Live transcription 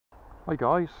Hi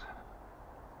guys,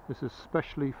 this is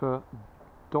specially for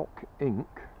Doc Ink.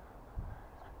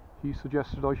 He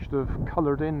suggested I should have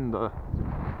coloured in the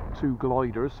two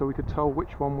gliders so we could tell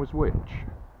which one was which.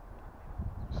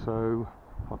 So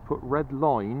I put red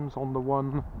lines on the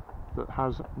one that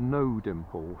has no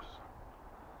dimples,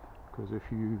 because if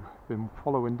you've been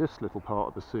following this little part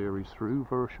of the series through,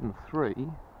 version 3,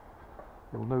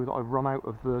 you'll know that I've run out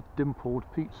of the dimpled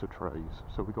pizza trays.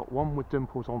 So we got one with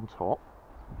dimples on top,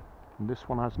 and this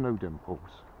one has no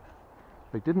dimples.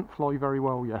 They didn't fly very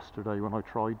well yesterday when I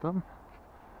tried them.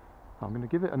 I'm going to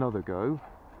give it another go.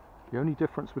 The only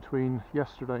difference between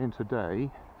yesterday and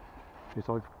today is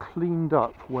I've cleaned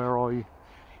up where I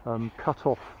cut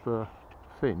off the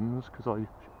fins, because I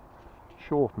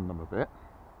shortened them a bit.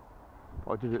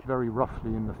 But I did it very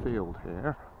roughly in the field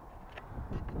here.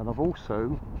 And I've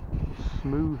also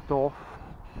smoothed off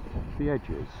the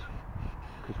edges,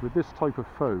 because with this type of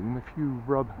foam, if you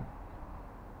rub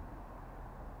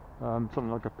something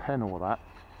like a pen or that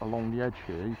along the edge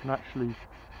here, you can actually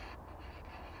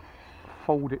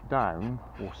fold it down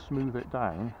or smooth it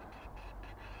down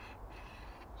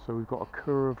so we've got a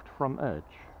curved front edge.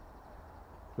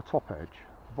 The top edge,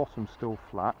 the bottom's still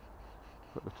flat,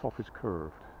 but the top is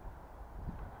curved.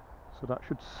 So that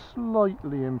should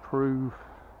slightly improve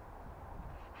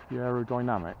the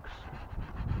aerodynamics.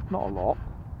 Not a lot,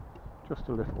 just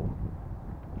a little.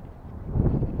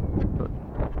 But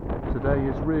today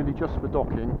is really just for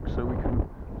Doc Ink, so we can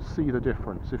see the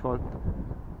difference. If I'd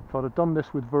have done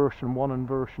this with version 1 and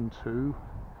version 2,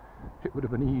 it would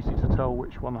have been easy to tell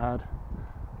which one had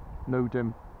no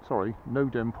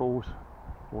dimples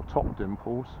or top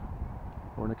dimples,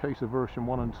 or in the case of version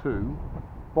 1 and 2,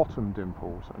 bottom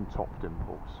dimples and top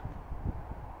dimples.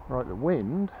 Right, the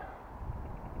wind,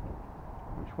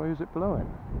 which way is it blowing?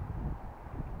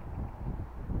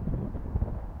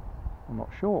 I'm not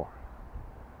sure,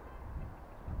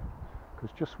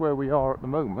 because just where we are at the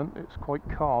moment it's quite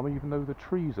calm, even though the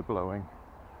trees are blowing.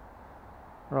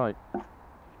 Right,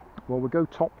 well, we'll go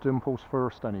top dimples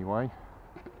first anyway.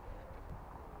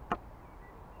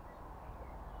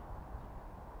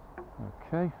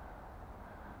 Okay,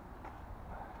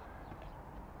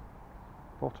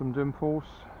 bottom dimples.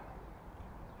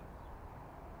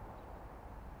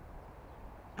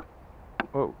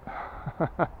 Oh.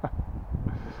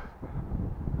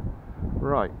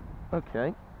 Right,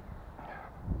 okay.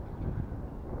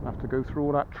 Have to go through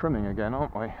all that trimming again,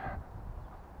 aren't we?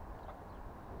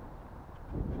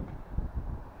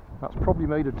 That's probably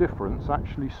made a difference,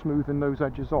 actually smoothing those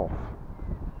edges off.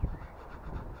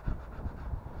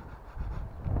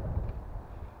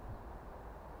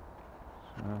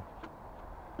 So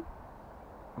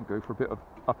I'll go for a bit of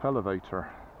up elevator.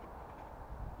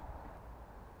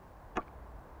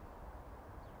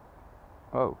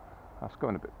 Oh, that's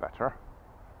going a bit better.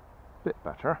 Bit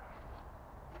better.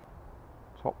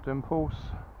 Top dimples.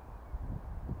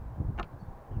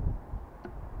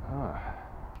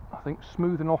 I think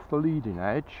smoothing off the leading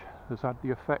edge has had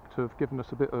the effect of giving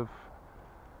us a bit of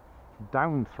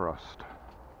down thrust.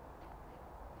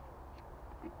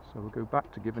 So we'll go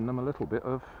back to giving them a little bit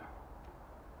of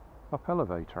up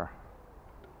elevator.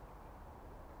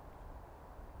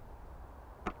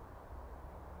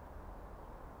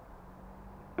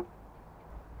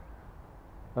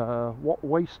 What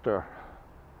Waster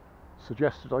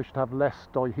suggested I should have less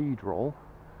dihedral,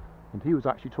 and he was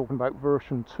actually talking about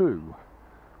version 2.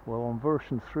 Well, on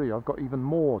version 3 I've got even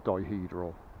more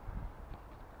dihedral,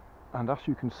 and as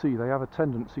you can see they have a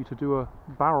tendency to do a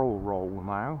barrel roll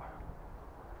now.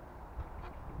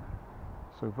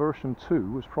 So version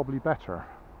 2 was probably better.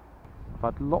 I've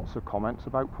had lots of comments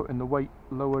about putting the weight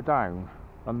lower down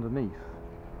underneath.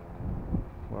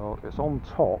 Well, it's on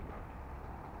top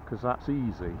because that's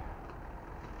easy.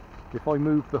 If I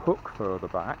move the hook further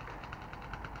back,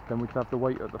 then we could have the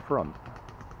weight at the front.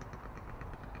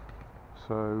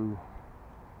 So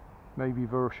maybe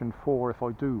version 4, if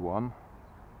I do one,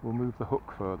 we'll move the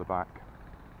hook further back.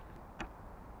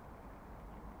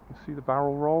 You see the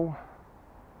barrel roll?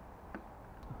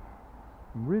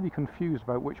 I'm really confused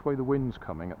about which way the wind's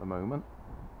coming at the moment.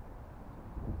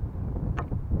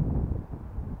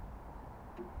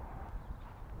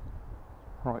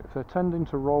 Right, if they're tending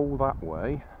to roll that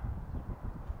way,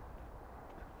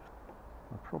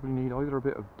 I probably need either a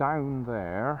bit of down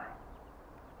there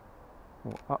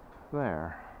or up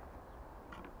there.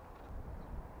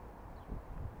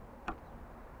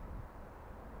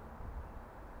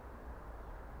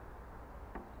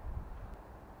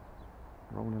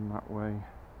 Rolling that way,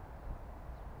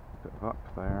 a bit of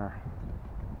up there,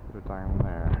 a bit of down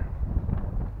there.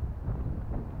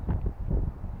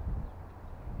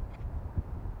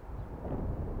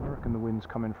 reckon the wind's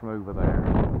coming from over there.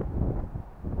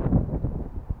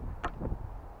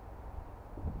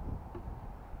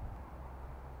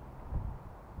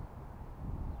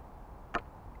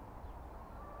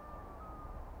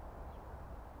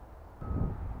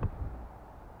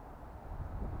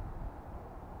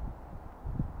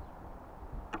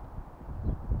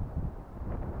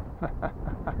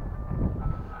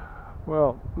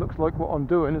 Well, looks like what I'm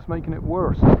doing is making it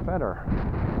worse, not better.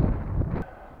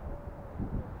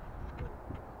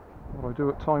 What I do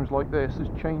at times like this is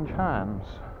change hands.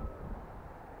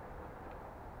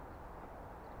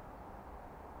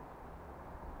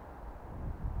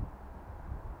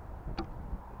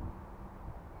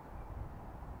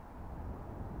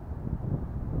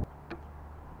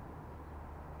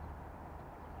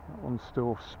 That one's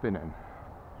still spinning.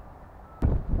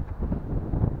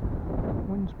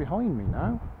 Wind's behind me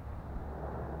now.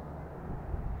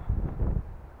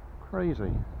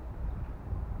 Crazy.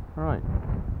 Right.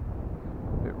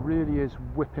 It really is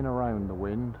whipping around the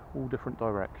wind, all different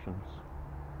directions.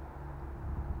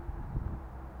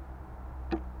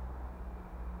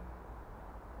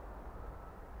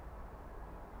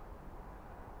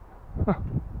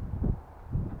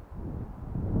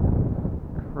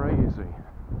 Crazy.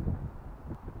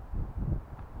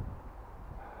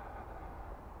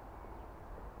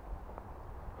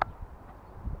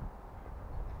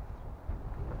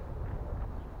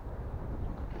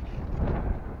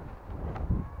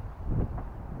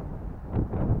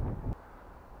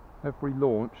 Every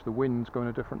launch, the wind's going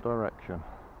a different direction.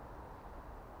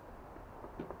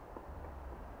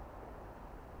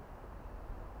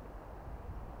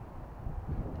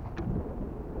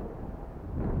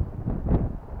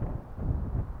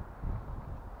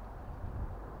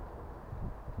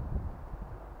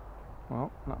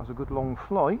 Well, that was a good long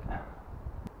flight.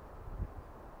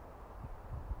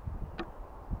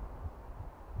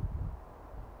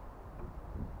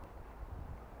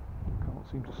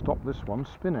 Can't seem to stop this one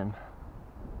spinning.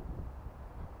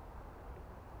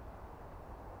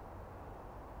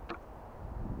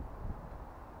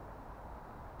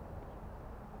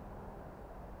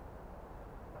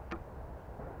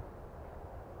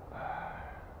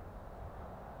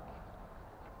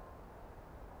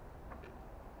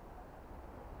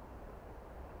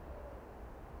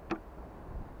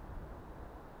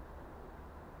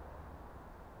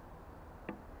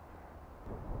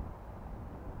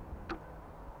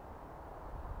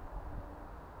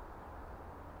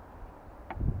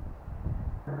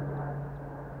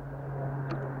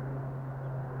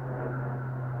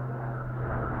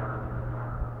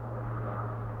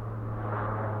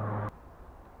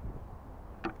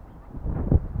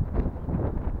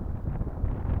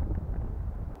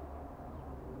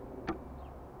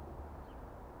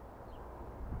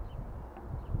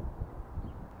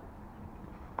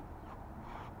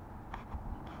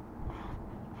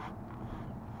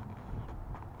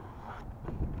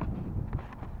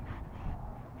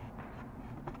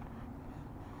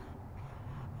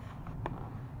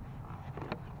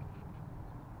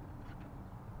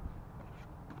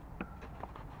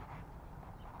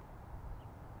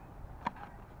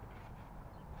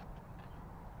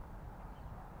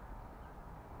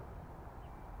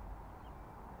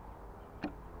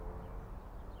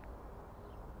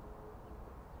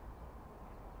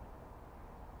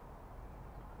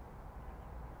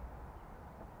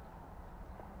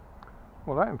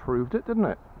 Well, that improved it, didn't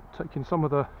it? Taking some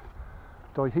of the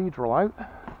dihedral out.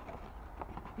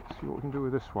 Let's see what we can do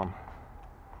with this one.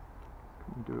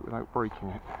 Can we do it without breaking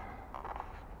it?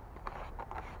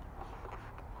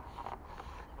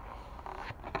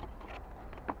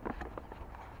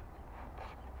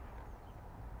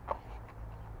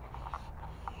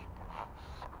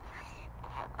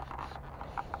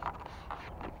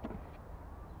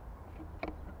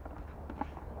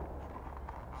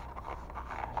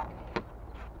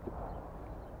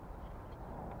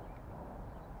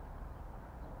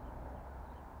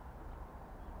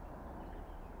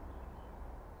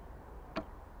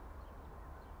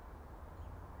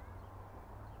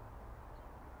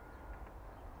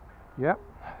 Yep,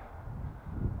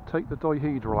 take the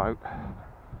dihedral out,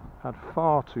 had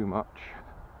far too much.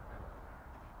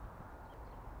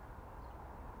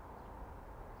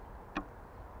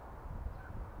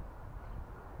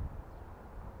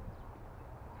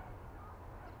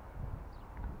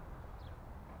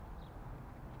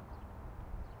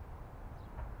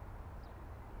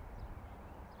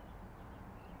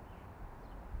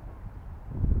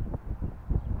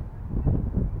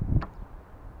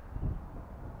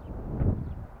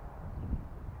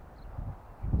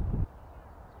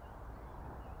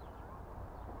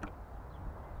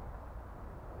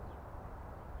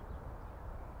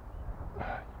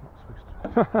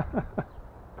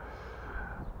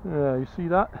 Yeah, you see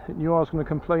that? It knew I was going to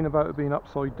complain about it being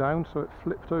upside down, so it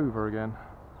flipped over again.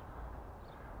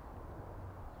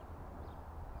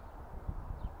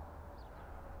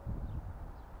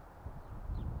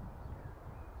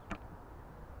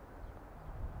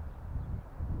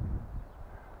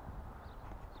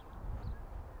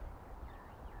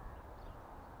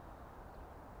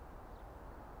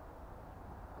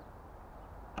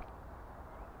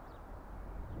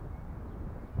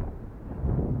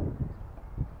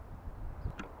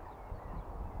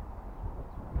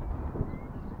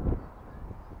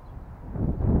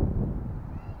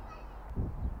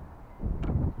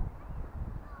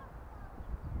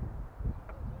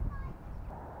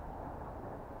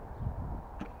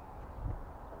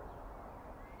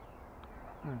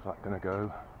 Where's that going to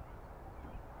go?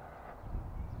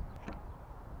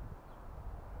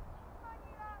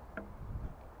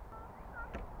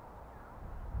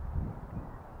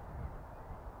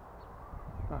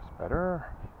 That's better.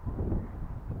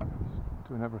 It's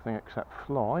doing everything except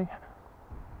fly.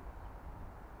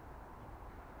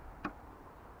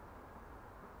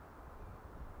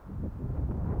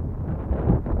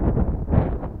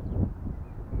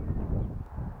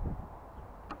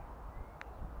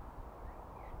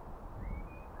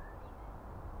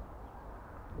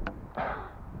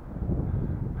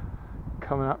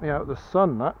 Coming at me out of the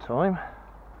sun that time.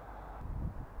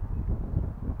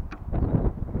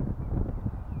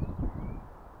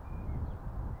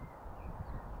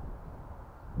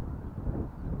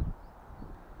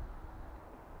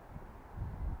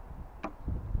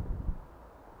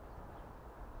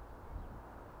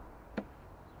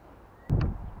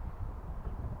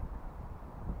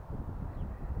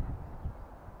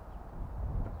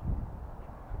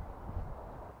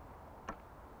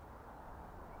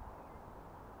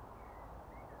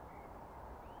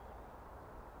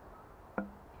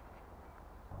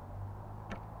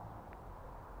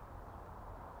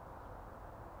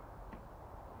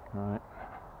 Right.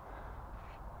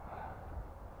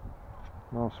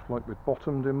 Last flight with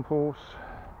bottom dimples.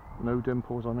 No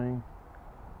dimples, I mean.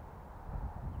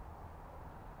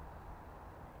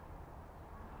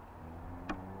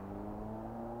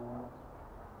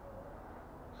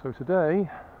 So today,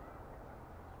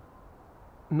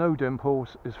 no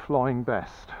dimples is flying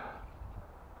best.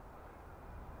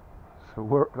 So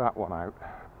work that one out.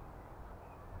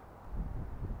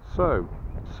 So,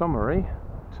 summary,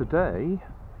 today,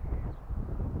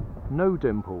 no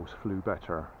dimples flew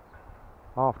better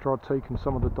after I'd taken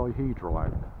some of the dihedral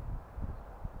out.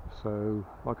 So,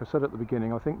 like I said at the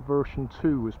beginning, I think version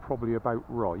 2 was probably about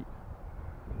right.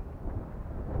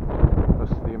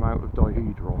 That's the amount of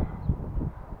dihedral.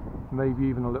 Maybe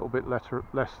even a little bit less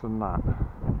than that.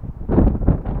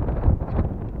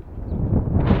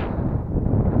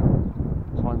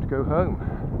 Time to go home.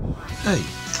 Hey,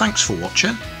 thanks for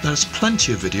watching. There's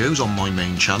plenty of videos on my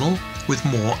main channel with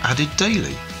more added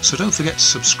daily, so don't forget to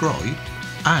subscribe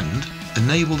and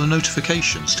enable the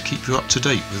notifications to keep you up to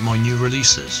date with my new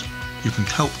releases. You can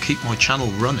help keep my channel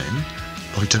running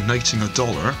by donating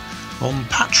 $1 on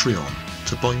Patreon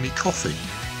to buy me coffee.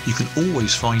 You can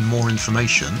always find more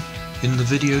information in the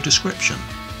video description.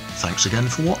 Thanks again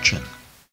for watching.